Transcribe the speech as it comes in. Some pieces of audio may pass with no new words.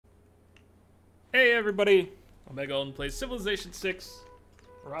Hey everybody! Omega Alden plays Civilization 6.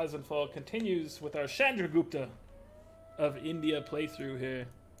 Rise and Fall continues with our Chandragupta of India playthrough here.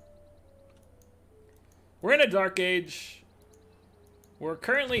 We're in a dark age. We're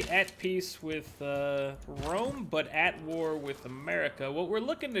currently at peace with Rome, but at war with America. What we're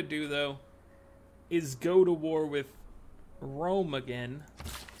looking to do, though, is go to war with Rome again.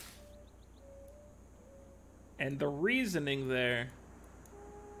 And the reasoning there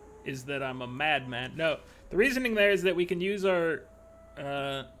is that I'm a madman. No, the reasoning there is that we can use our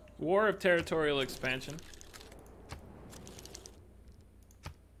war of territorial expansion.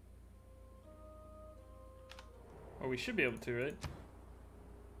 Or we should be able to, right?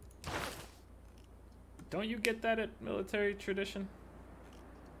 Don't you get that at military tradition?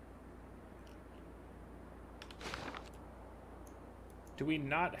 Do we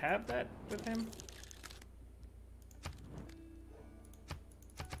not have that with him?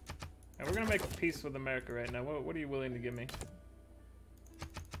 And we're gonna make peace with America right now. What are you willing to give me?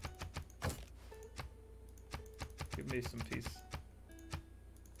 Give me some peace.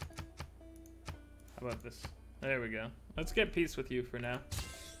 How about this? There we go. Let's get peace with you for now.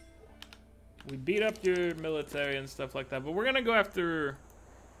 We beat up your military and stuff like that, but we're gonna go after...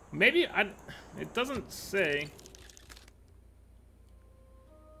 Maybe it doesn't say.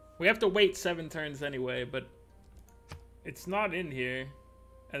 We have to wait 7 turns anyway, but it's not in here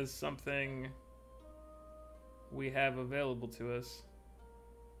as something we have available to us.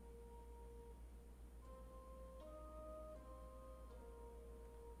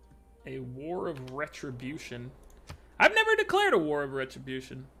 A war of retribution. I've never declared a war of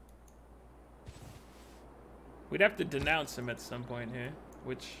retribution. We'd have to denounce him at some point here,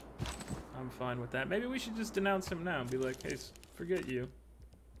 which I'm fine with that. Maybe we should just denounce him now and be like, hey, forget you.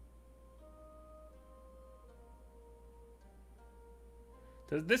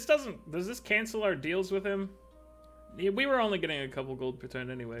 Does this cancel our deals with him? Yeah, we were only getting a couple gold per turn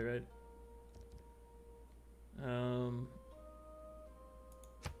anyway, right?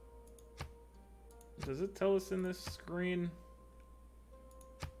 Does it tell us in this screen?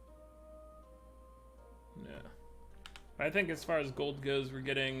 No. I think as far as gold goes, we're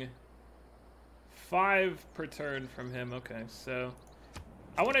getting 5 per turn from him. Okay, so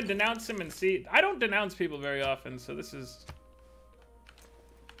I want to denounce him and see. I don't denounce people very often, so this is...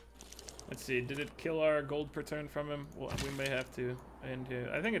 Let's see, did it kill our gold per turn from him? Well, we may have to end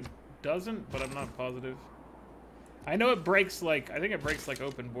here. I think it doesn't, but I'm not positive. I know it breaks, like, I think it breaks, like,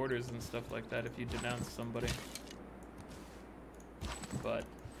 open borders and stuff like that if you denounce somebody. But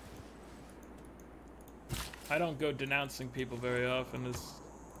I don't go denouncing people very often is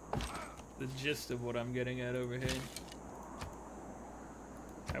the gist of what I'm getting at over here.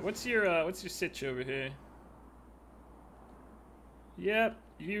 Alright, what's your sitch over here? Yep,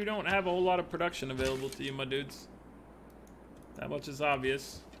 you don't have a whole lot of production available to you, my dudes. That much is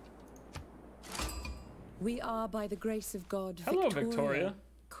obvious. We are, by the grace of God, hello, Victoria,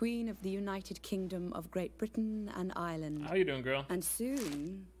 Queen of the United Kingdom of Great Britain and Ireland. How you doing, girl? And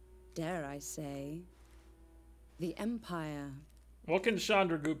soon, dare I say, the Empire. What can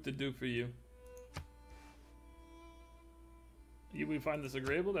Chandragupta do for you? We find this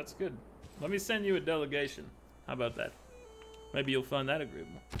agreeable? That's good. Let me send you a delegation. How about that? Maybe you'll find that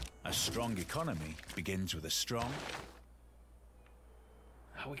agreeable. A strong economy begins with a strong...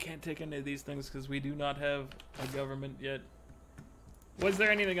 Oh, we can't take any of these things because we do not have a government yet. Was there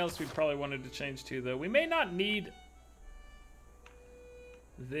anything else we probably wanted to change to, though? We may not need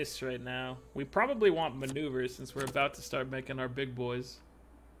this right now. We probably want maneuvers since we're about to start making our big boys.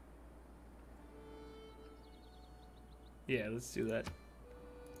 Yeah, let's do that.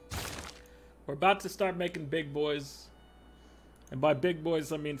 We're about to start making big boys. And by big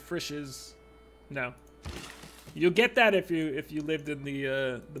boys, I mean frishes. No. You'll get that if you lived in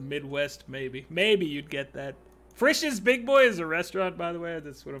the Midwest, maybe. Maybe you'd get that. Frisch's Big Boy is a restaurant, by the way.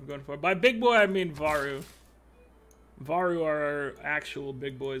 That's what I'm going for. By big boy, I mean varu. Varu are our actual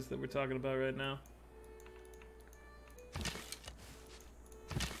big boys that we're talking about right now.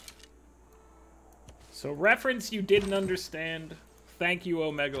 So reference you didn't understand. Thank you,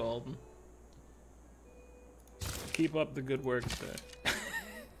 Omega Alden. Keep up the good work, sir.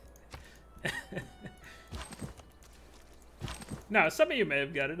 No, some of you may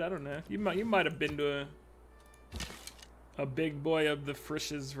have got it. I don't know. You might have been to a big boy of the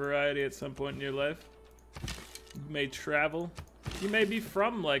Frisch's variety at some point in your life. You may travel. You may be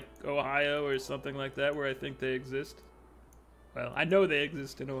from like Ohio or something like that, where I think they exist. Well, I know they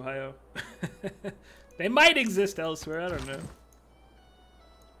exist in Ohio. They might exist elsewhere. I don't know.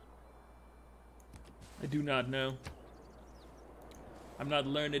 I do not know. I'm not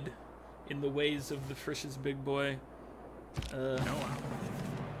learned. in the ways of the Frisch's big boy.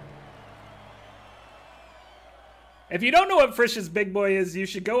 If you don't know what Frisch's big boy is, you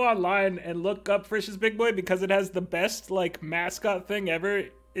should go online and look up Frisch's big boy because it has the best like mascot thing ever.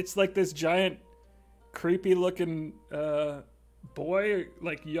 It's like this giant, creepy looking boy,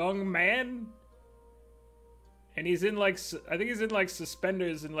 like young man. And he's in like, I think he's in like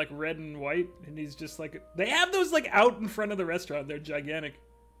suspenders in like red and white. And he's just like, they have those like out in front of the restaurant. They're gigantic.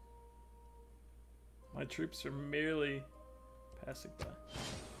 My troops are merely passing by.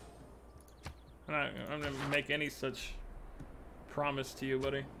 I'm not gonna make any such promise to you,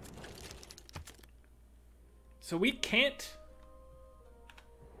 buddy. So we can't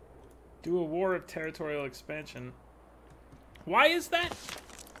do a war of territorial expansion. Why is that?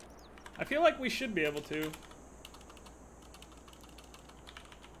 I feel like we should be able to.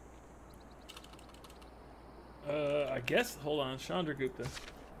 I guess, hold on, Chandragupta.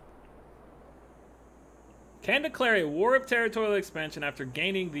 Can declare a war of territorial expansion after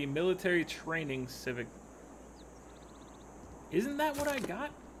gaining the military training civic. Isn't that what I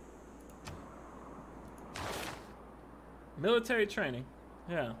got? Military training.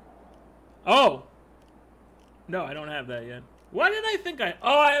 Yeah. Oh! No, I don't have that yet. Why did I think I...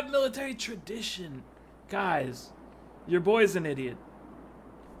 Oh, I have military tradition. Guys, your boy's an idiot.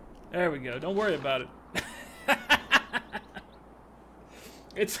 There we go. Don't worry about it.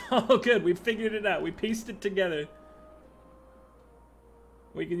 It's all good. We figured it out. We pieced it together.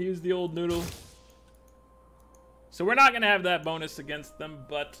 We can use the old noodle. So we're not going to have that bonus against them,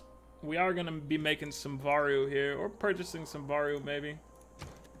 but we are going to be making some varu here, or purchasing some varu maybe.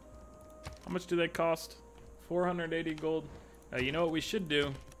 How much do they cost? 480 gold. You know what we should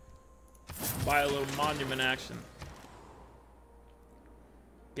do? Buy a little monument action.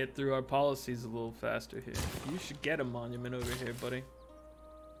 Get through our policies a little faster here. You should get a monument over here, buddy.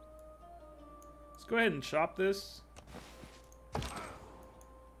 Let's go ahead and chop this.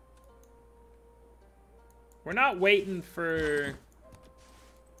 We're not waiting for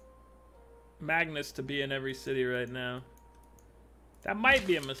Magnus to be in every city right now. That might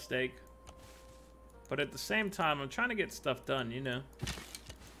be a mistake. But at the same time, I'm trying to get stuff done, you know.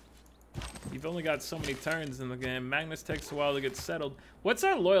 You've only got so many turns in the game. Magnus takes a while to get settled. What's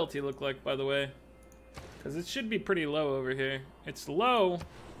our loyalty look like, by the way? Because it should be pretty low over here. It's low,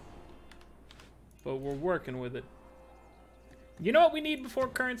 but we're working with it. You know what we need before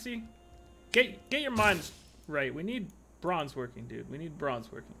currency? Get your minds right. We need bronze working, dude. We need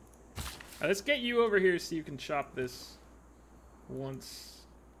bronze working. All right, let's get you over here so you can chop this once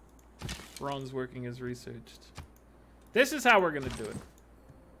bronze working is researched. This is how we're gonna do it.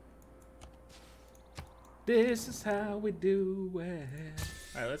 This is how we do it.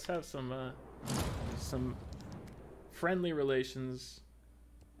 All right, let's have some friendly relations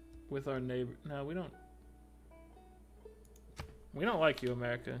with our neighbor. No, we don't. We don't like you,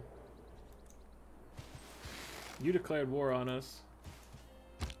 America. You declared war on us.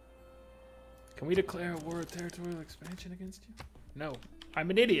 Can we declare a war of territorial expansion against you? No. I'm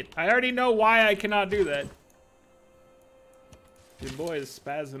an idiot. I already know why I cannot do that. Your boy is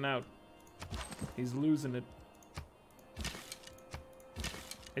spazzing out. He's losing it.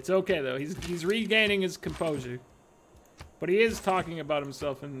 It's okay though. He's regaining his composure. But he is talking about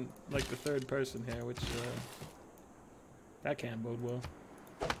himself in like the third person here, which that can't bode well.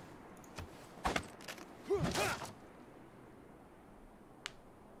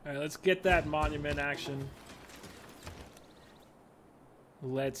 Alright, let's get that monument action.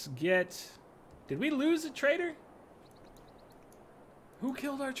 Let's get... Did we lose a traitor? Who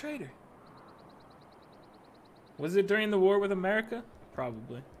killed our traitor? Was it during the war with America?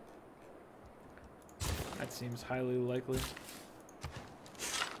 Probably. That seems highly likely.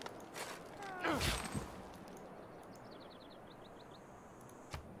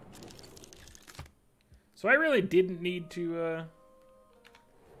 So I really didn't need to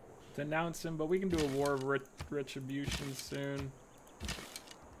denounce him, but we can do a war of retribution soon.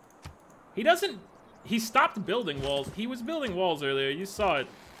 He doesn't... He stopped building walls. He was building walls earlier. You saw it.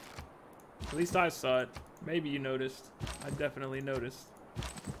 At least I saw it. Maybe you noticed. I definitely noticed.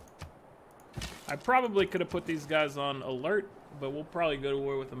 I probably could have put these guys on alert, but we'll probably go to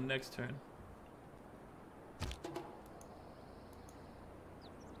war with them next turn.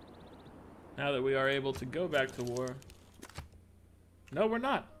 Now that we are able to go back to war. No, we're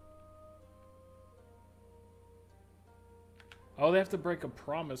not. Oh, they have to break a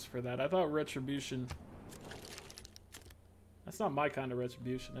promise for that. I thought retribution... That's not my kind of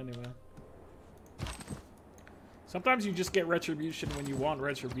retribution anyway. Sometimes you just get retribution when you want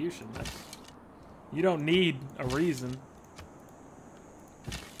retribution. You don't need a reason.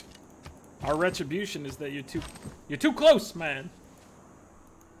 Our retribution is that you're too close, man.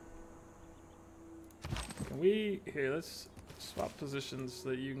 Can we here? Let's swap positions so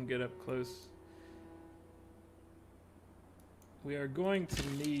that you can get up close. We are going to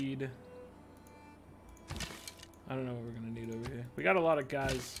need. I don't know what we're gonna need over here. We got a lot of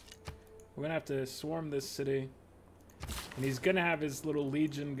guys. We're gonna have to swarm this city, and he's gonna have his little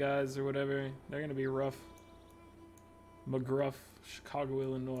legion guys or whatever. They're gonna be rough. McGruff, Chicago,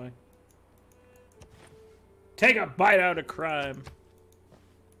 Illinois. Take a bite out of crime.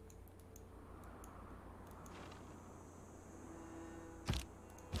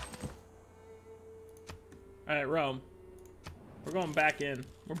 All right, Rome. We're going back in.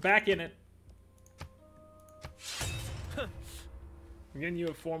 We're back in it. I'm getting you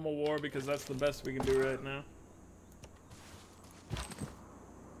a formal war because that's the best we can do right now.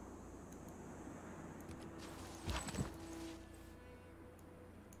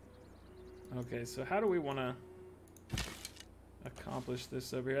 Okay, so how do we want to accomplish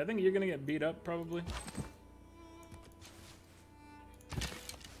this over here? I think you're going to get beat up, probably.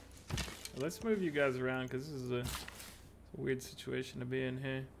 Let's move you guys around, because this is a weird situation to be in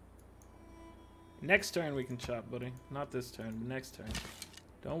here. Next turn we can chop, buddy. Not this turn, but next turn.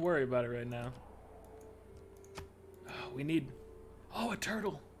 Don't worry about it right now. Oh, we need... Oh, a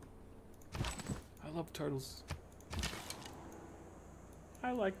turtle! I love turtles.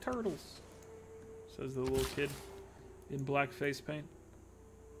 I like turtles. Says the little kid in black face paint.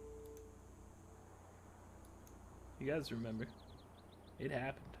 You guys remember. It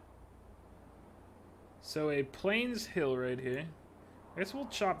happened. So a Plains Hill right here. I guess we'll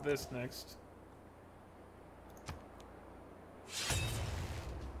chop this next.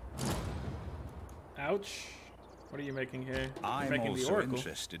 Ouch. What are you making here? I'm making the also Oracle.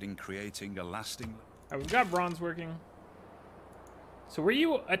 interested in creating a lasting... Alright, we've got bronze working. So were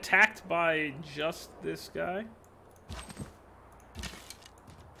you attacked by just this guy?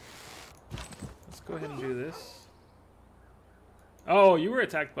 Let's go ahead and do this. Oh, you were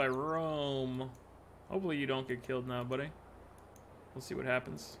attacked by Rome. Hopefully you don't get killed now, buddy. We'll see what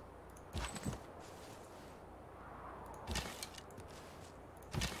happens.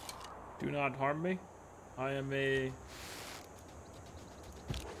 Do not harm me. I am a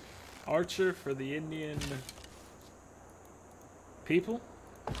archer for the Indian people.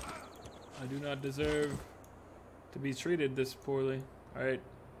 I do not deserve to be treated this poorly. Alright.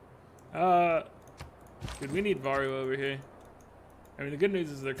 Dude, we need varu over here. I mean, the good news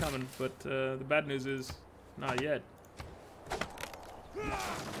is they're coming, but the bad news is not yet.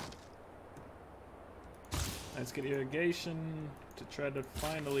 Let's get irrigation to try to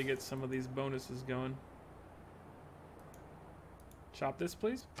finally get some of these bonuses going. Chop this,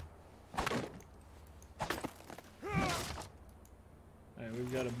 please. Alright,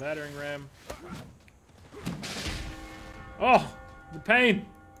 we've got a battering ram. Oh, the pain!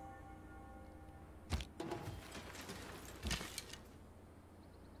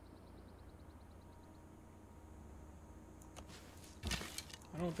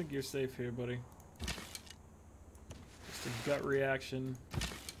 I don't think you're safe here, buddy. Just a gut reaction.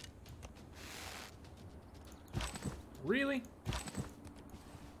 Really?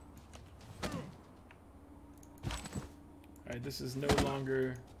 Alright, this is no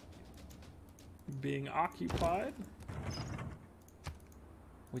longer being occupied,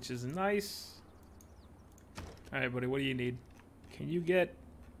 which is nice. Alright, buddy, what do you need? Can you get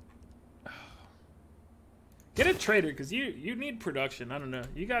a trader, because you need production. I don't know.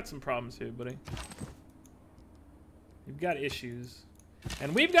 You got some problems here, buddy. You've got issues.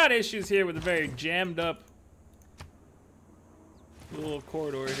 And we've got issues here with a very jammed up little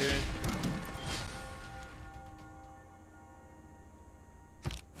corridor here.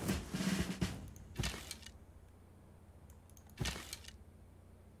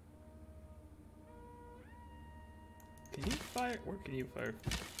 Can you fire? Where can you fire?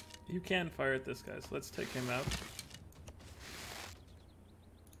 You can fire at this guy, so let's take him out.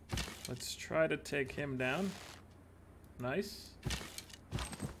 Let's try to take him down. Nice.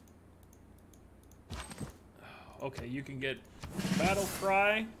 Okay, you can get battle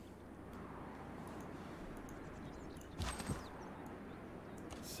cry.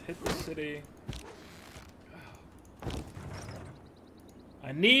 Let's hit the city.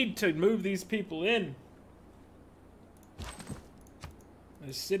 I need to move these people in.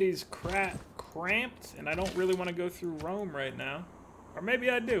 The city's cramped, and I don't really want to go through Rome right now. Or maybe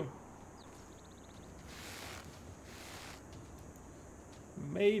I do.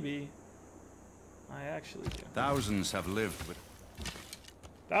 Maybe I actually do. Thousands have lived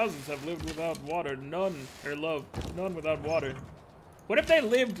without water. None without water. What if they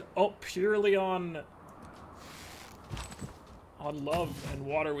lived purely on love and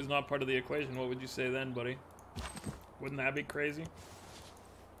water was not part of the equation? What would you say then, buddy? Wouldn't that be crazy?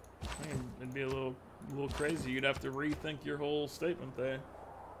 I think it'd be a little crazy. You'd have to rethink your whole statement there.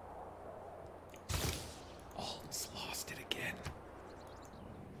 Alden's lost it again.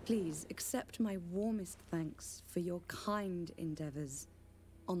 Please accept my warmest thanks for your kind endeavors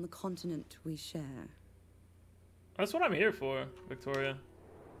on the continent we share. That's what I'm here for, Victoria.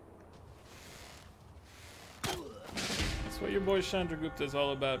 That's what your boy Chandragupta is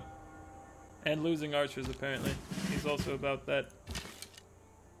all about. And losing archers, apparently. He's also about that.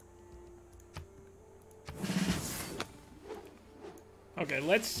 Okay,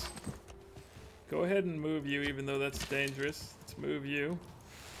 let's go ahead and move you, even though that's dangerous. Let's move you.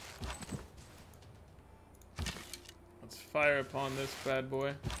 Let's fire upon this bad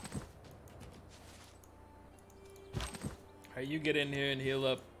boy. Alright, you get in here and heal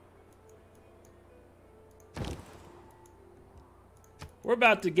up. We're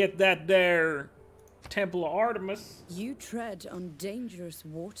about to get that there Temple of Artemis. You tread on dangerous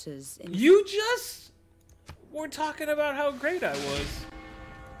waters in... You just were talking about how great I was.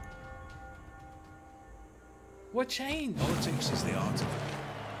 What changed? Politics is the art of it.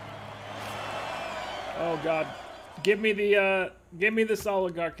 Oh God, give me this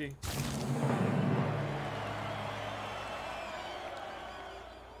oligarchy.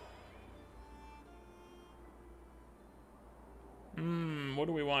 What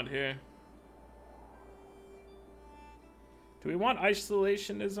do we want here? Do we want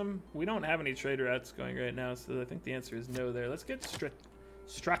isolationism? We don't have any trader ads going right now, so I think the answer is no there. Let's get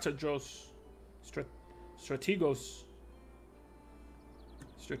strategos. Strategos.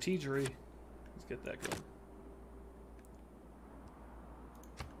 Strategery. Let's get that going.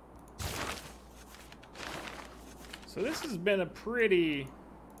 So this has been a pretty...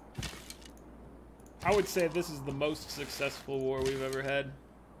 I would say this is the most successful war we've ever had.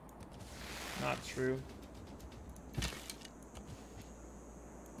 Not true.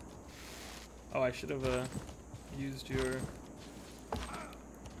 Oh, I should have used your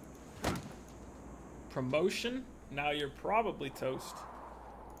promotion. Now you're probably toast.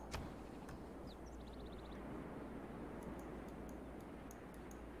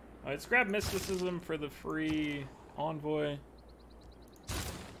 Alright, let's grab mysticism for the free envoy.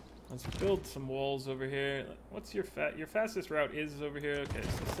 Let's build some walls over here. What's your fastest route is over here. Okay,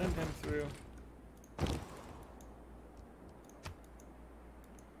 so send him through.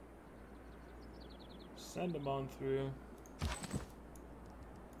 Send him on through.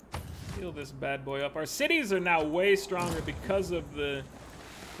 Heal this bad boy up. Our cities are now way stronger because of the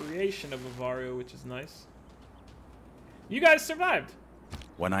creation of a varu, which is nice. You guys survived.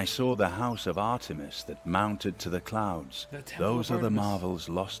 When I saw the house of Artemis that mounted to the clouds, those other marvels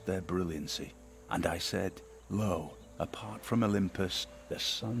lost their brilliancy. And I said, lo, apart from Olympus, the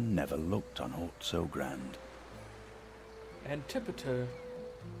sun never looked on aught so grand. Antipater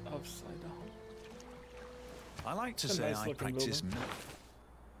of Sidon. I like to say I practice...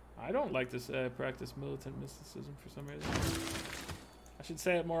 I don't like to say I practice militant mysticism for some reason. I should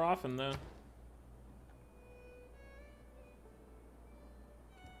say it more often, though.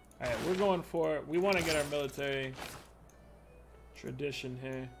 Alright, we're going for... We want to get our military tradition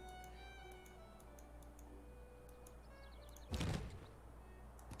here.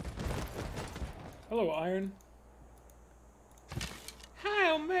 Hello, Iron.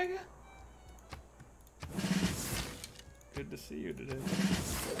 Hi, Omega. Good to see you today.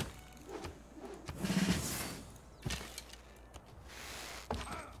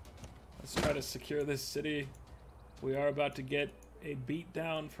 Let's try to secure this city. We are about to get a beat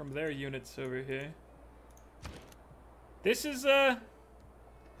down from their units over here. This is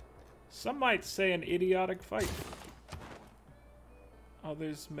some might say an idiotic fight.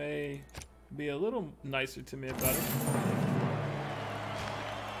 Others may be a little nicer to me about it.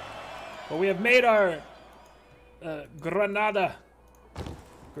 But we have made our Granada.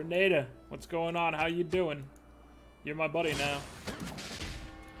 What's going on? How you doing? You're my buddy now.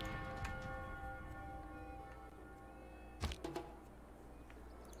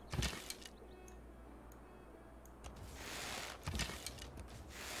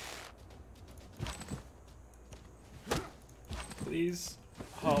 Please.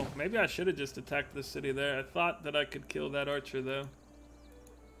 Oh, maybe I should have just attacked the city there. I thought that I could kill that archer, though.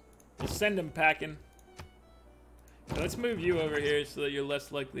 We'll send him packing. So let's move you over here so that you're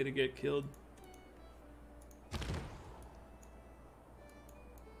less likely to get killed.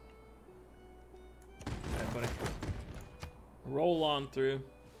 Alright, buddy. Roll on through.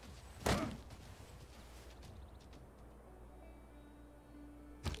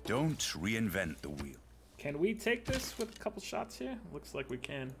 Don't reinvent the wheel. Can we take this with a couple shots here? Looks like we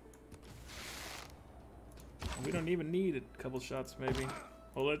can. We don't even need a couple shots, maybe.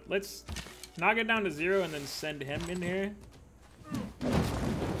 Well, let's knock it down to 0 and then send him in here.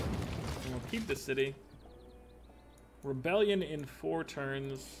 And we'll keep the city. Rebellion in 4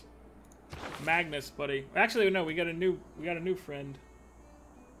 turns. Magnus, buddy. Actually, no, we got a new friend.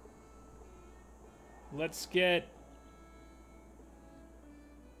 Let's get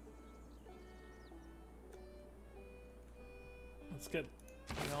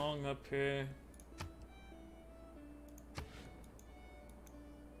Young up here.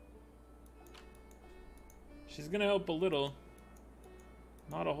 She's gonna help a little.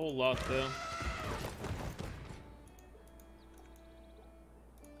 Not a whole lot, though.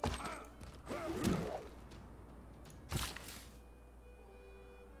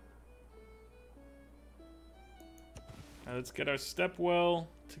 Now let's get our step well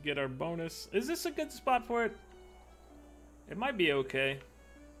to get our bonus. Is this a good spot for it? It might be okay.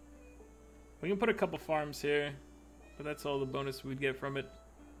 We can put a couple farms here, but that's all the bonus we'd get from it.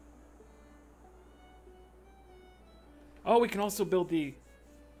 Oh, we can also build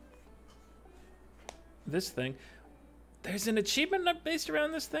this thing. There's an achievement based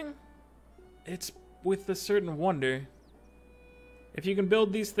around this thing. It's with a certain wonder. If you can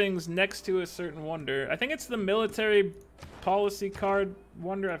build these things next to a certain wonder. I think it's the military policy card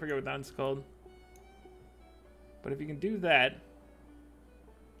wonder. I forget what that's called. But if you can do that,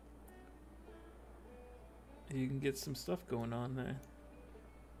 you can get some stuff going on there.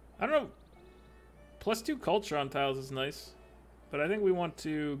 I don't know. +2 culture on tiles is nice. But I think we want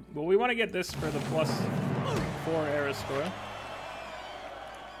to... Well, we want to get this for the +4 era score.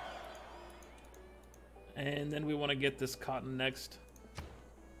 And then we want to get this cotton next.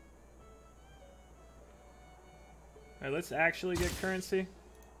 Alright, let's actually get currency.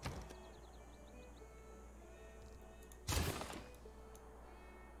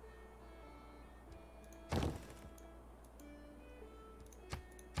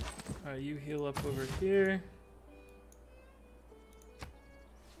 Alright, you heal up over here.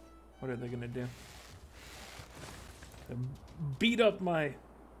 What are they gonna do? They beat up my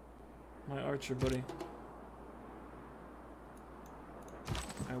archer buddy.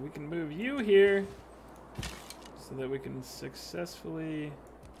 Alright, we can move you here so that we can successfully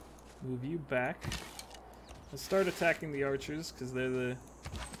move you back. Let's start attacking the archers because they're the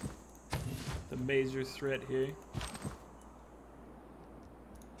major threat here.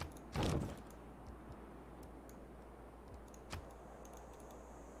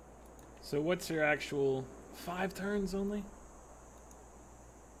 So what's your actual 5 turns only?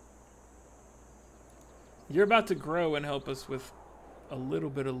 You're about to grow and help us with a little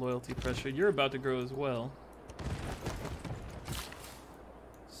bit of loyalty pressure. You're about to grow as well.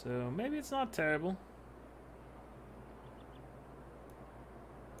 So maybe it's not terrible.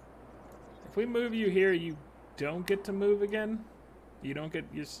 If we move you here, you don't get to move again. You don't get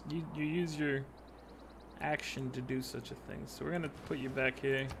you use your action to do such a thing. So we're gonna put you back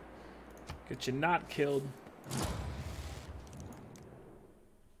here. Get you not killed.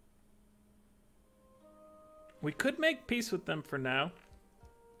 We could make peace with them for now,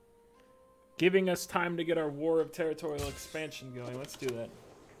 giving us time to get our war of territorial expansion going. Let's do that.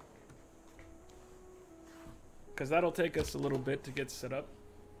 Because that'll take us a little bit to get set up.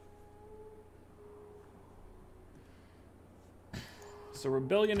 So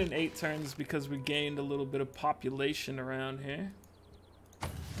rebellion in 8 turns because we gained a little bit of population around here.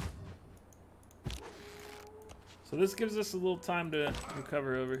 So this gives us a little time to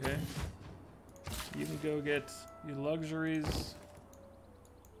recover over here. You can go get your luxuries.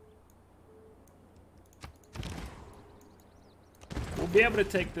 We'll be able to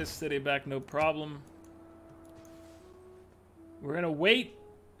take this city back, no problem. We're gonna wait.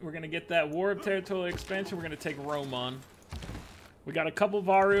 We're gonna get that war of territorial expansion. We're gonna take Rome on. We got a couple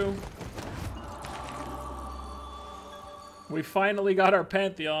varu. We finally got our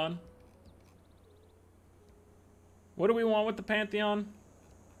Pantheon. What do we want with the Pantheon?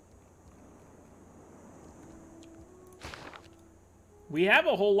 We have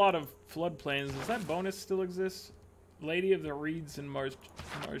a whole lot of floodplains. Does that bonus still exist? Lady of the Reeds and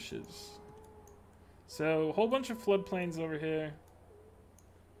Marshes. So, a whole bunch of floodplains over here.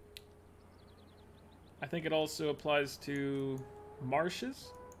 I think it also applies to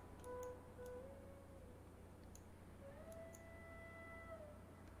marshes.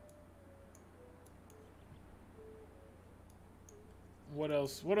 What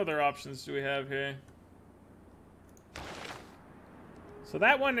else? What other options do we have here? So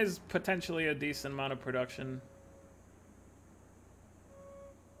that one is potentially a decent amount of production.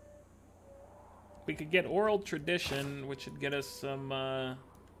 We could get oral tradition, which would get us some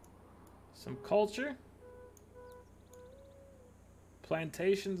culture.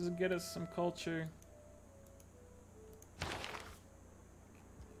 Plantations would get us some culture.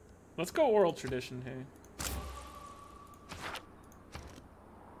 Let's go oral tradition here.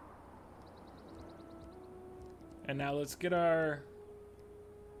 And now let's get our...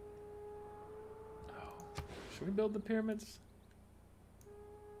 Oh, should we build the pyramids?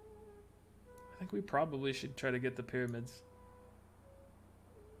 I think we probably should try to get the pyramids.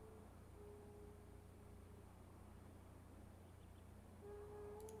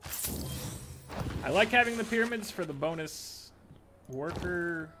 I like having the pyramids for the bonus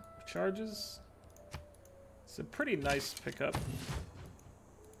worker charges. It's a pretty nice pickup.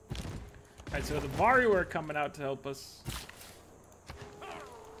 Alright, so the varu are coming out to help us.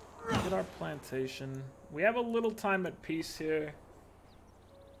 Get our plantation. We have a little time at peace here.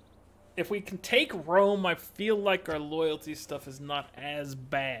 If we can take Rome, I feel like our loyalty stuff is not as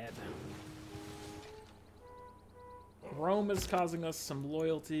bad. Rome is causing us some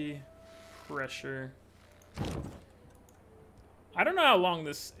loyalty pressure. I don't know how long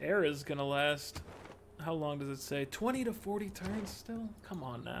this era is gonna last. How long does it say? 20 to 40 turns still? Come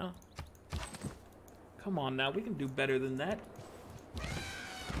on now. Come on now, we can do better than that.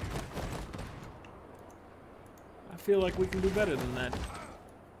 I feel like we can do better than that.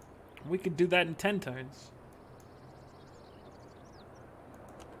 We could do that in 10 turns.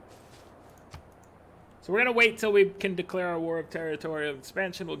 So we're gonna wait till we can declare our war of territorial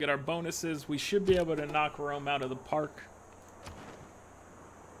expansion. We'll get our bonuses. We should be able to knock Rome out of the park.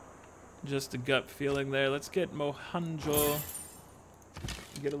 Just a gut feeling there. Let's get Mohenjo.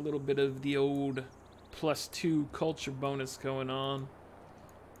 Get a little bit of the old +2 culture bonus going on.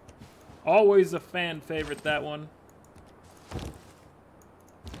 Always a fan favorite, that one.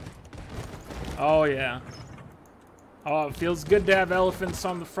 Oh yeah. Oh, it feels good to have elephants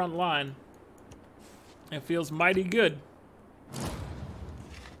on the front line. It feels mighty good.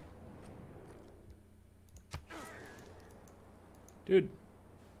 Dude.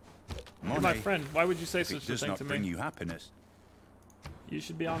 You're my friend. Why would you say such a thing to me? It does not bring you happiness. You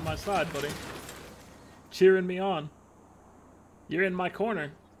should be on my side, buddy. Cheering me on. You're in my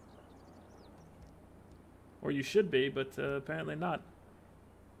corner. Or you should be, but apparently not.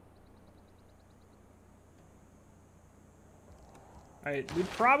 Alright, we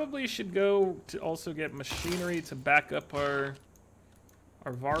probably should go to also get machinery to back up our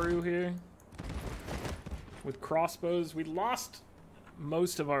varu here. With crossbows. We lost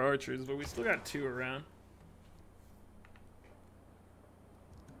most of our archers, but we still got 2 around.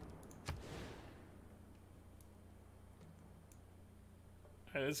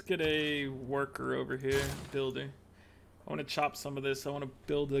 Alright, let's get a worker over here, builder. I want to chop some of this. I want to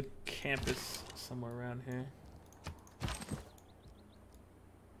build a campus somewhere around here.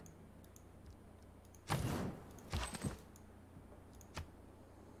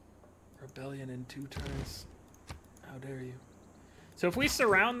 Rebellion in 2 turns. How dare you? So if we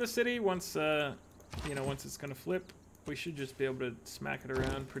surround the city once, you know, once it's gonna flip, we should just be able to smack it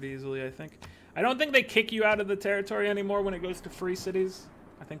around pretty easily, I think. I don't think they kick you out of the territory anymore when it goes to free cities.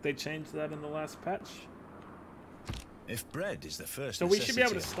 I think they changed that in the last patch. If bread is the first so we should be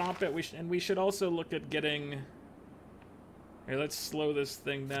able to stomp it. And we should also look at getting... Here, let's slow this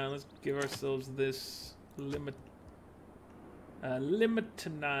thing down. Let's give ourselves this limit...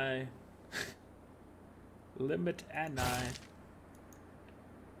 Limitani. Limitani.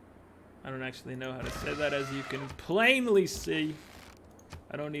 I don't actually know how to say that, as you can plainly see.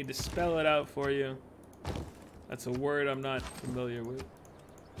 I don't need to spell it out for you. That's a word I'm not familiar with.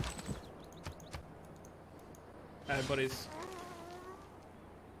 Alright, buddies.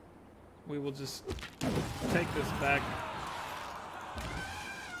 We will just take this back.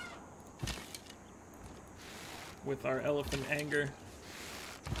 With our elephant anger.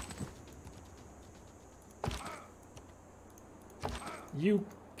 You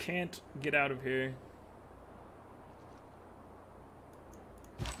can't get out of here.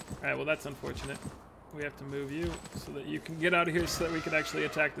 Alright, well that's unfortunate. We have to move you so that you can get out of here so that we can actually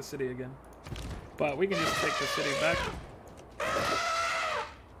attack the city again. But we can just take the city back.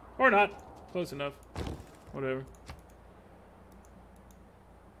 Or not. Close enough. Whatever.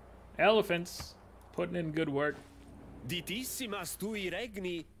 Elephants. Putting in good work.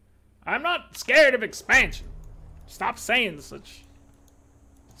 I'm not scared of expansion. Stop saying such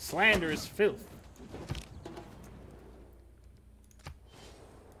slanderous filth.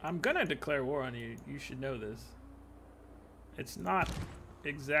 I'm gonna declare war on you. You should know this. It's not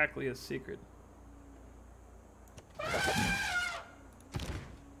exactly a secret.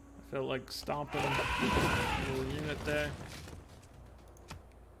 I Felt like stomping a little unit there.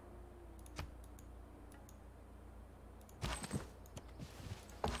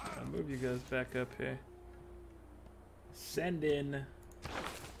 I'll move you guys back up here. Send in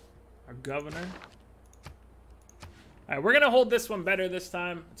our governor. Alright, we're gonna hold this one better this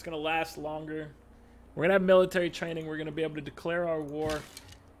time. It's gonna last longer. We're gonna have military training. We're gonna be able to declare our war.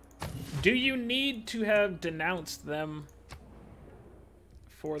 Do you need to have denounced them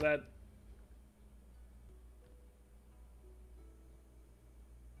for that?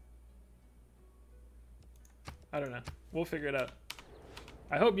 I don't know. We'll figure it out.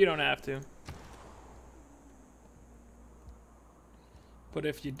 I hope you don't have to. But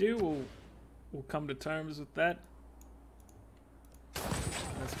if you do, we'll come to terms with that.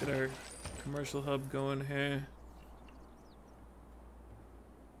 Let's get our commercial hub going here.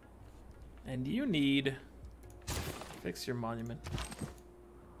 And you need... Fix your monument.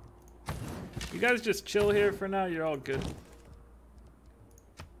 You guys just chill here for now. You're all good.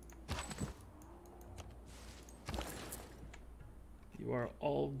 You are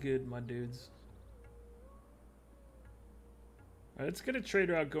all good, my dudes. Alright, let's get a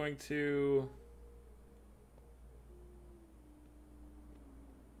trader out going to...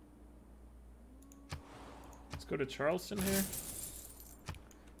 Let's go to Charleston here.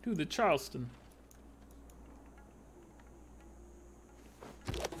 Dude, the Charleston.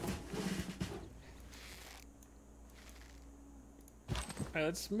 Alright,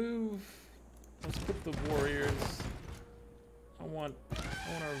 let's move. Let's put the warriors. I want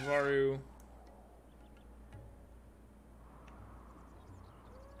our varu.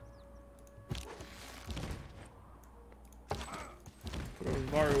 Put our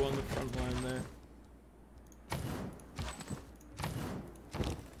varu on the front line there.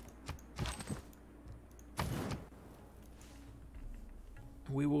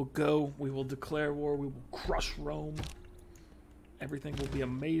 We will go. We will declare war. We will crush Rome. Everything will be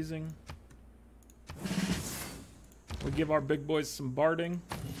amazing. We give our big boys some barding.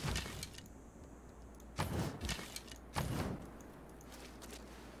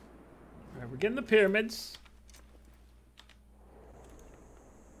 Alright, we're getting the pyramids.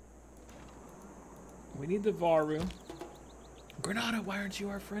 We need the varu. Granada, why aren't you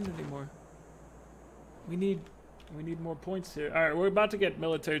our friend anymore? We need more points here. Alright, we're about to get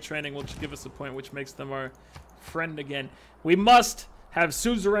military training, which give us a point, which makes them our friend again. We must have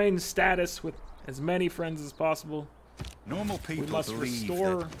suzerain status with as many friends as possible. Normal people we must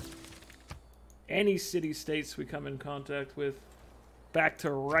restore any city-states we come in contact with back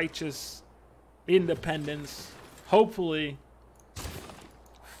to righteous independence. Hopefully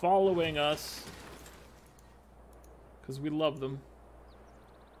following us because we love them.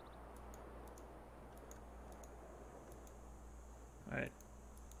 Alright.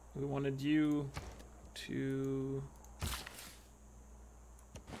 We wanted you to...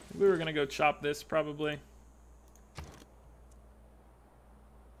 We were gonna go chop this probably.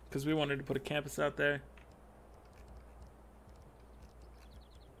 Because we wanted to put a campus out there.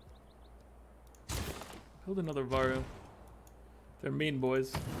 Build another varu. They're mean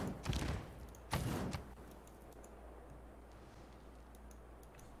boys.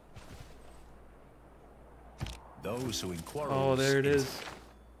 Those who in quarrels. Oh, there it is.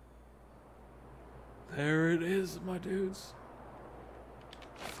 There it is, my dudes.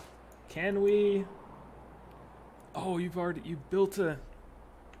 Can we... Oh, you built an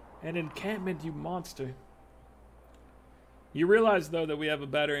encampment, you monster. You realize, though, that we have a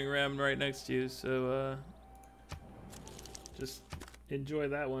battering ram right next to you, so, just enjoy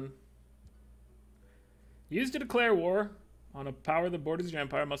that one. Used to declare war on a power that borders your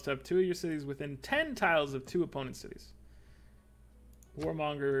empire must have 2 of your cities within 10 tiles of 2 opponent cities.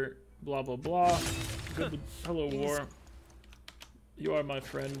 Warmonger, blah, blah, blah. Good, hello, war. You are my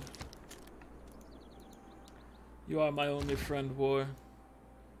friend. You are my only friend, war.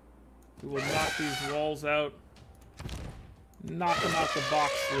 We will knock these walls out. Knock them out the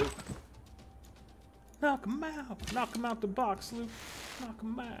box, Luke. Knock them out. Knock them out the box, Luke. Knock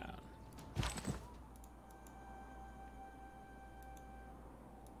them out.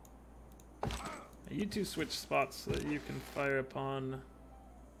 You two switch spots so that you can fire upon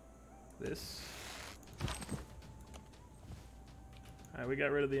this. Alright, we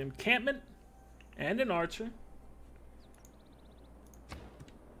got rid of the encampment and an archer.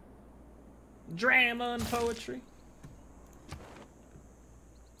 Drama and poetry.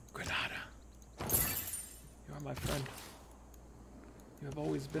 Granada. You are my friend. You have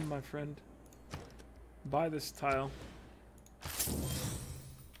always been my friend. Buy this tile.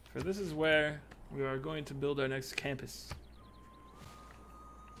 For this is where we are going to build our next campus.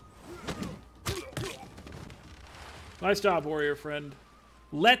 Nice job, warrior friend.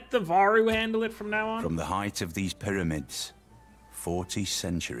 Let the Varu handle it from now on? From the height of these pyramids, 40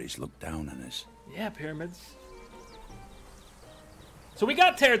 centuries look down on us. Yeah, pyramids. So we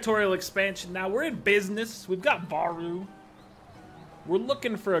got territorial expansion now. We're in business. We've got Varu. We're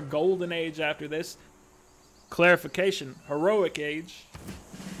looking for a golden age after this. Clarification, heroic age.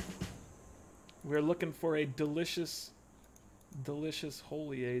 We're looking for a delicious, delicious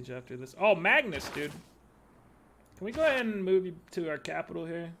holy age after this. Oh, Magnus, dude. Can we go ahead and move you to our capital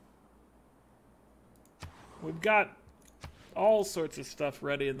here? We've got all sorts of stuff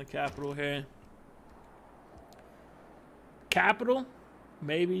ready in the capital here. Capital?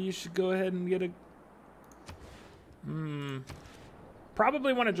 Maybe you should go ahead and get a...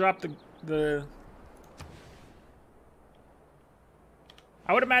 Probably want to drop the...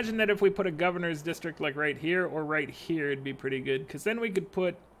 I would imagine that if we put a governor's district like right here or right here, it'd be pretty good. Because then we could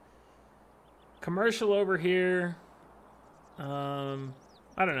put commercial over here.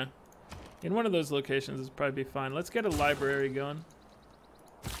 I don't know. In one of those locations would probably be fine. Let's get a library going.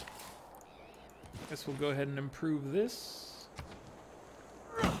 Guess we'll go ahead and improve this.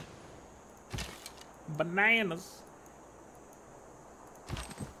 Bananas.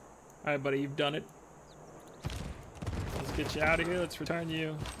 Alright, buddy, you've done it. Let's get you out of here. Let's return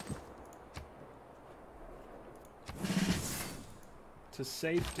you to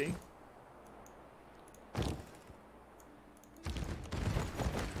safety.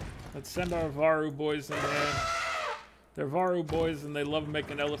 Let's send our Varu boys in there. They're Varu boys and they love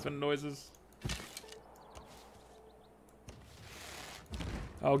making elephant noises.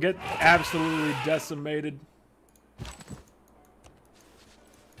 Oh, get absolutely decimated.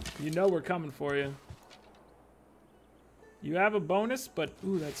 You know we're coming for you. You have a bonus, but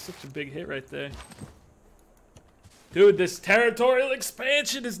ooh, that's such a big hit right there. Dude, this territorial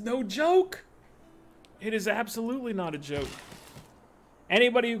expansion is no joke. It is absolutely not a joke.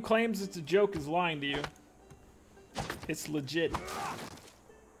 Anybody who claims it's a joke is lying to you. It's legit.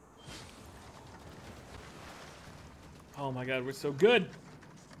 Oh my god, we're so good.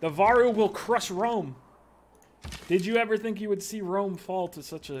 The Varu will crush Rome. Did you ever think you would see Rome fall to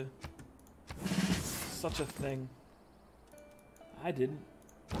such a thing? I didn't.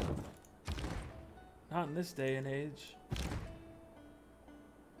 Not in this day and age.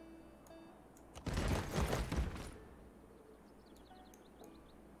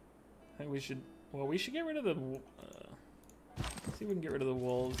 I think we should, well, we should get rid of the, see if we can get rid of the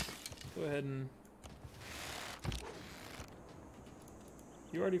walls. Go ahead and,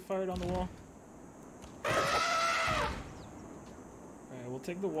 you already fired on the wall? Alright, we'll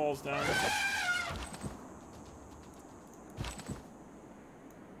take the walls down.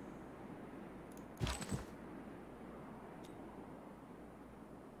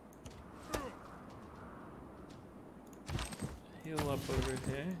 Heal up over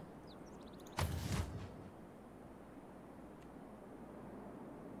here.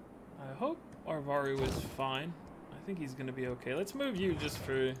 I hope our Varu is fine. I think he's gonna be okay. Let's move you just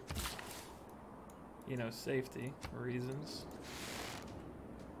for, you know, safety reasons.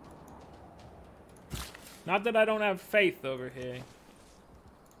 Not that I don't have faith over here.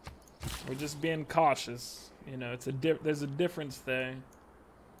 We're just being cautious. You know, it's there's a difference there.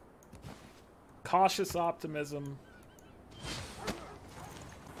 Cautious optimism.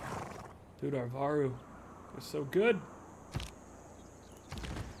 Dude, our Varu, they're so good.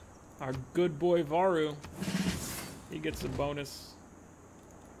 Our good boy Varu, he gets a bonus.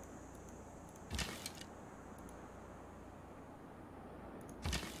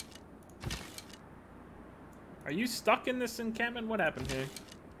 Are you stuck in this encampment? What happened here?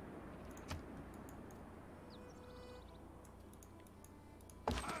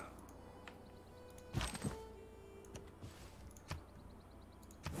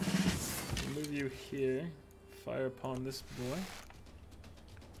 Move you here. Fire upon this boy.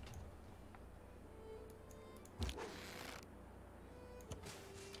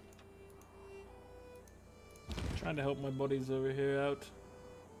 Trying to help my buddies over here out.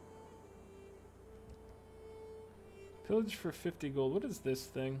 Pillage for 50 gold. What is this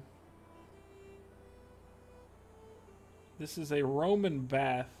thing? This is a Roman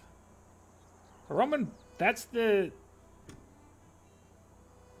bath. A Roman... That's the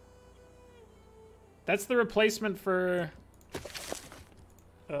replacement for...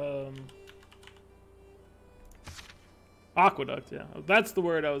 aqueduct, yeah. That's the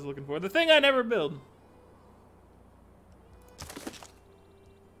word I was looking for. The thing I never build.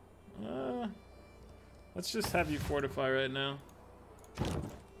 Let's just have you fortify right now.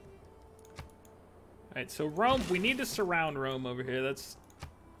 Alright, so Rome, we need to surround Rome over here. That's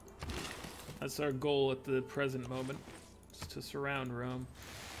That's our goal at the present moment, is to surround Rome.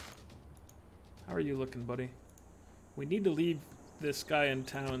 How are you looking, buddy? We need to leave this guy in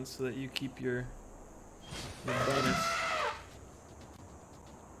town so that you keep your bonus.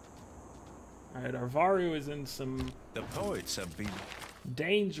 Alright, our varu is in some The poets have been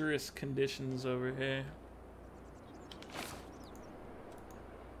dangerous conditions over here.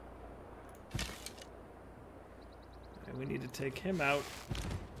 And we need to take him out.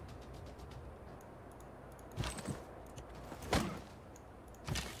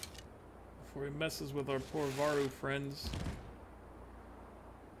 Before he messes with our poor varu friends.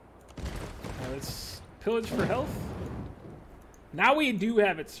 Let's pillage for health. Now we do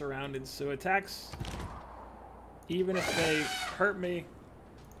have it surrounded, so attacks, even if they hurt me,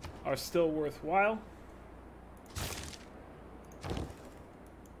 are still worthwhile.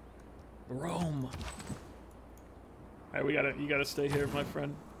 Rome. Alright, you gotta stay here, my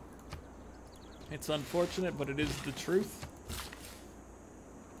friend. It's unfortunate, but it is the truth.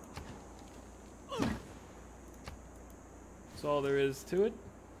 That's all there is to it.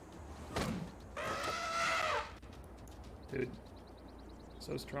 Dude,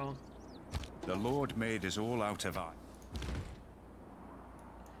 so strong. The Lord made us all out of iron.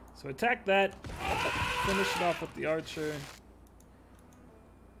 So attack that. Finish it off with the archer.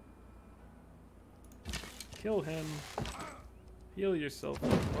 Kill him. Heal yourself,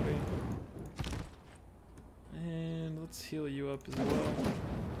 buddy. And let's heal you up as well.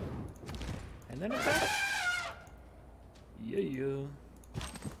 And then attack. Yeah.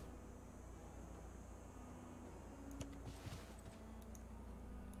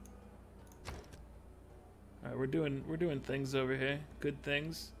 Alright, we're doing things over here. Good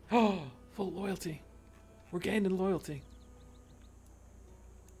things. Oh, full loyalty. We're gaining loyalty.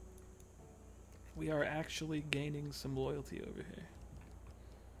 We are actually gaining some loyalty over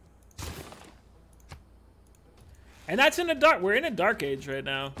here. And that's in a dark, we're in a dark age right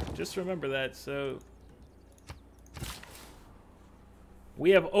now. Just remember that. So we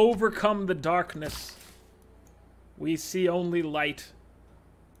have overcome the darkness. We see only light.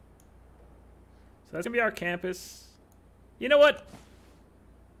 So that's gonna be our campus. You know what?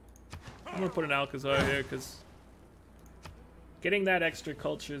 I'm gonna put an Alcazar here because getting that extra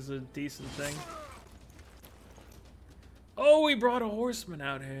culture is a decent thing. Oh, we brought a horseman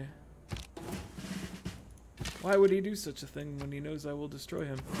out here. Why would he do such a thing when he knows I will destroy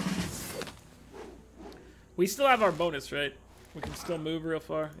him? We still have our bonus, right? We can still move real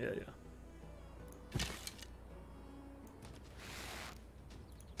far? Yeah.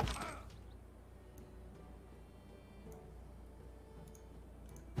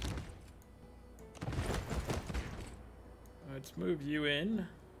 Let's move you in.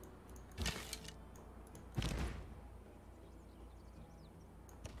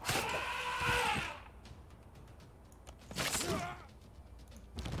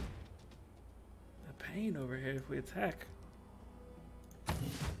 Pain over here if we attack.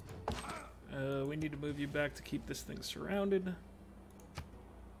 We need to move you back to keep this thing surrounded.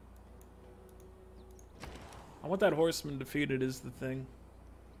 I want that horseman defeated is the thing.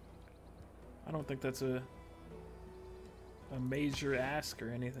 I don't think that's a major ask or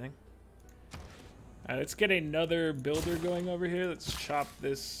anything. Alright, let's get another builder going over here. Let's chop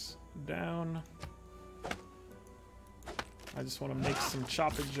this down. I just want to make some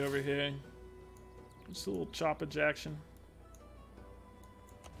choppage over here. Just a little choppage action.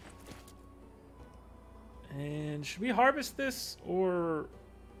 And should we harvest this or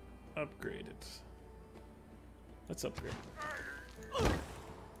upgrade it? Let's upgrade it.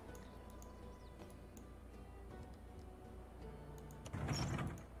 I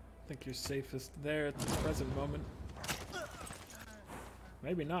think you're safest there at the present moment.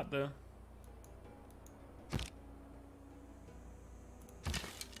 Maybe not, though.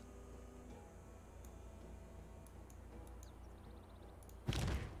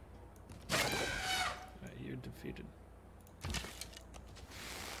 You're defeated.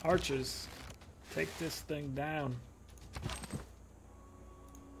 Archers, take this thing down.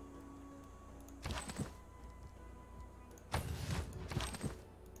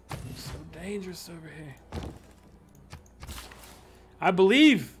 Dangerous over here. I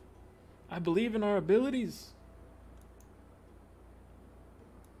believe in our abilities.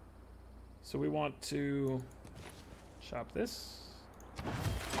 So we want to chop this.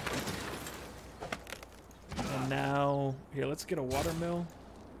 And now, here, let's get a watermill.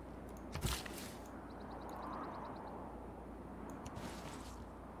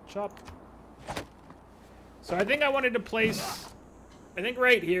 Chop. So I think I wanted to place, I think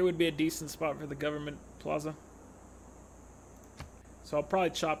right here would be a decent spot for the government plaza. So So I'll probably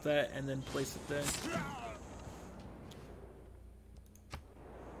chop that and then place it there.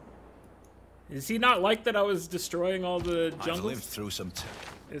 Is he not like that I was destroying all the jungles? I've lived through some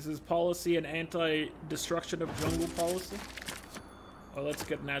Is his policy an anti-destruction of jungle policy? Oh, let's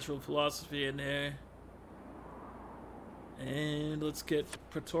get natural philosophy in here. And let's get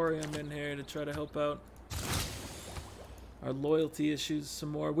Praetorium in here to try to help out our loyalty issues some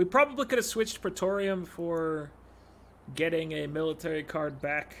more. We probably could have switched Praetorium for getting a military card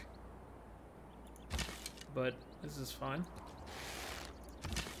back. But this is fine.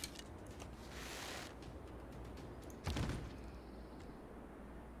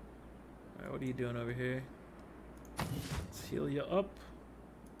 Alright, what are you doing over here? Let's heal you up.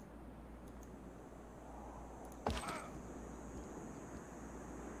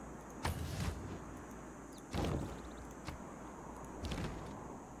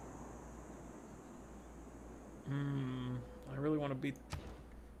 I really want to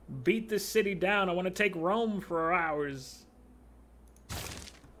beat this city down. I want to take Rome for ours.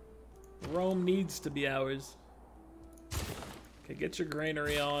 Rome needs to be ours. Okay, get your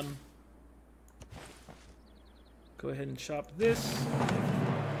granary on. Go ahead and chop this.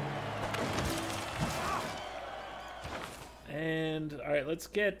 And alright, let's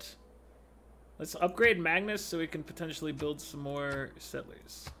upgrade Magnus so we can potentially build some more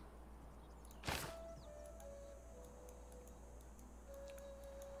settlers.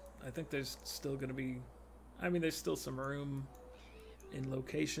 I think there's still gonna be, I mean, there's still some room in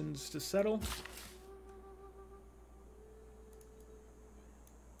locations to settle.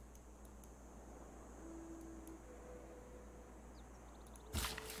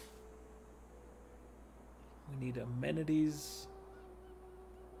 We need amenities.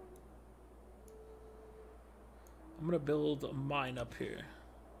 I'm gonna build a mine up here.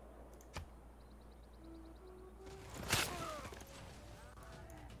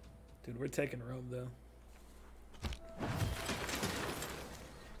 Dude, we're taking Rome, though.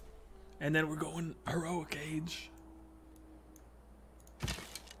 And then we're going heroic age.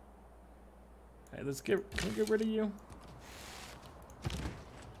 Alright, can we get rid of you?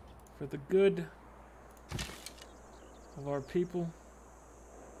 For the good of our people.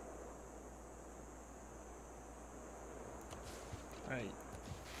 Alright.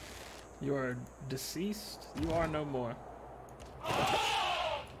 You are deceased. You are no more.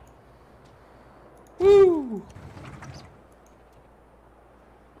 Woo!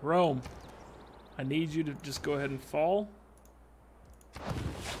 Rome, I need you to just go ahead and fall.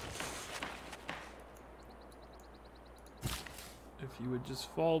 If you would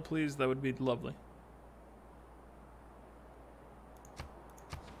just fall, please, that would be lovely.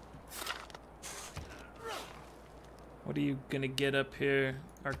 What are you gonna get up here?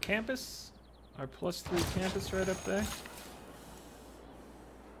 Our campus? Our +3 campus right up there?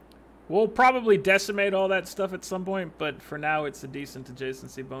 We'll probably decimate all that stuff at some point, but for now it's a decent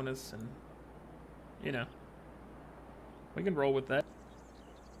adjacency bonus, and, you know, we can roll with that.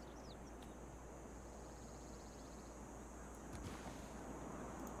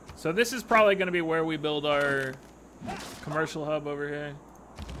 So this is probably going to be where we build our commercial hub over here.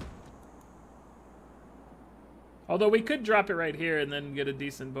 Although we could drop it right here and then get a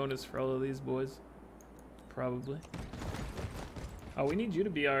decent bonus for all of these boys. Probably. Oh, we need you to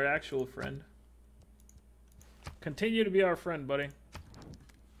be our actual friend. Continue to be our friend, buddy.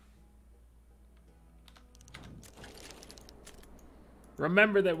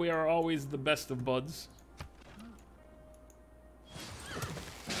 Remember that we are always the best of buds.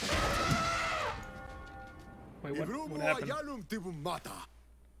 Wait, what happened?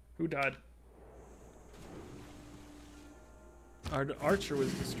 Who died? Our archer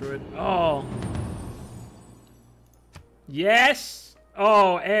was destroyed. Oh. Yes!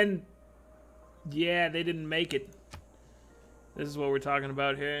 Oh, and... yeah, they didn't make it. This is what we're talking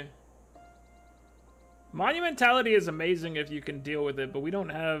about here. Monumentality is amazing if you can deal with it, but we don't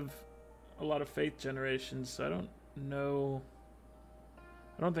have a lot of faith generations, so I don't know.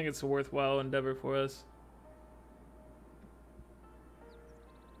 I don't think it's a worthwhile endeavor for us.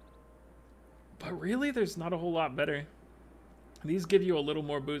 But really, there's not a whole lot better. These give you a little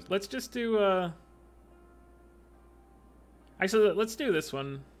more boost. Let's just do, actually, let's do this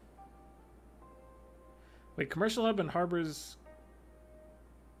one. Wait, commercial hub and harbors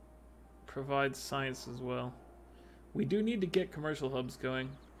provide science as well. We do need to get commercial hubs going.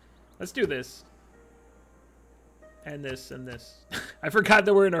 Let's do this. And this and this. I forgot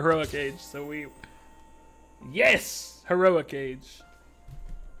that we're in a heroic age, so we... yes! Heroic age.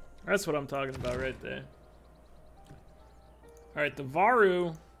 That's what I'm talking about right there. Alright, the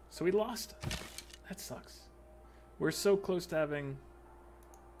Varu... so we lost. That sucks. We're so close to having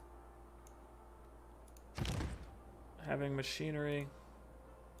Having machinery.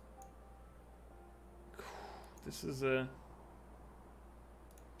 This is a...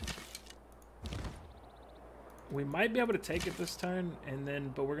 We might be able to take it this turn, and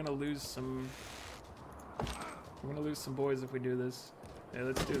then, but we're gonna lose some... We're gonna lose some boys if we do this. Yeah,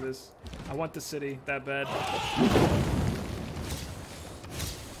 let's do this. I want the city that bad.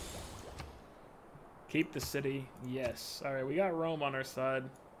 Keep the city. Yes. Alright, we got Rome on our side.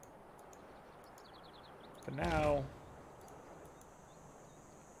 But now...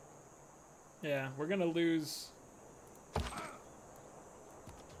 Yeah, we're gonna lose...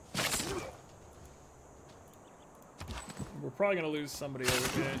 We're probably gonna lose somebody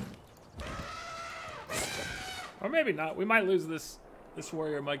over here. Or maybe not. We might lose this. This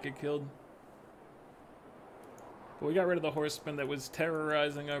warrior might get killed. But we got rid of the horseman that was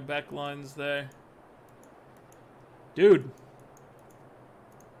terrorizing our back lines there. Dude.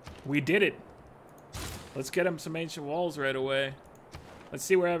 We did it. Let's get him some ancient walls right away. Let's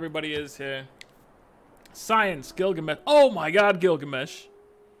see where everybody is here. Science, Gilgamesh. Oh my god, Gilgamesh.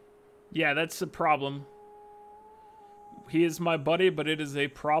 Yeah, that's a problem. He is my buddy, but it is a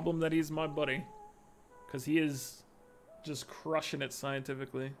problem that he's my buddy. Because he is just crushing it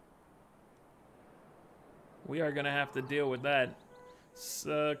scientifically. We are going to have to deal with that.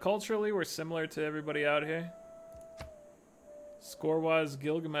 Culturally, we're similar to everybody out here. Score-wise,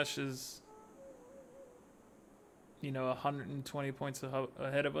 Gilgamesh is, you know, 120 points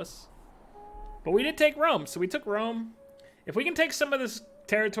ahead of us. But we did take Rome, so we took Rome. If we can take some of this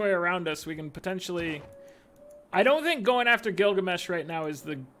territory around us, we can potentially... I don't think going after Gilgamesh right now is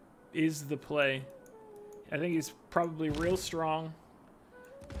the play. I think he's probably real strong.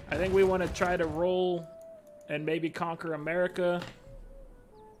 I think we want to try to roll and maybe conquer America.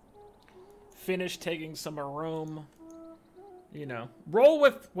 Finish taking some of Rome. You know, roll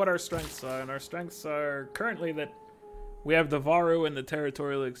with what our strengths are. And our strengths are currently that we have the Varu and the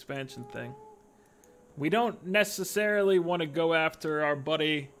territorial expansion thing. We don't necessarily want to go after our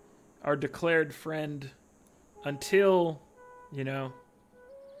buddy, our declared friend, until, you know,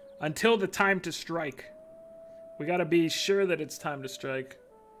 until the time to strike. We gotta be sure that it's time to strike.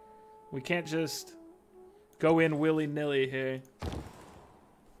 We can't just go in willy-nilly here.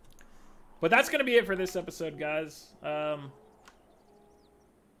 But that's gonna be it for this episode, guys.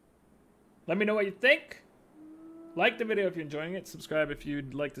 Let me know what you think. Like the video if you're enjoying it. Subscribe if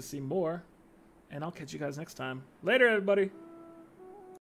you'd like to see more. And I'll catch you guys next time. Later, everybody.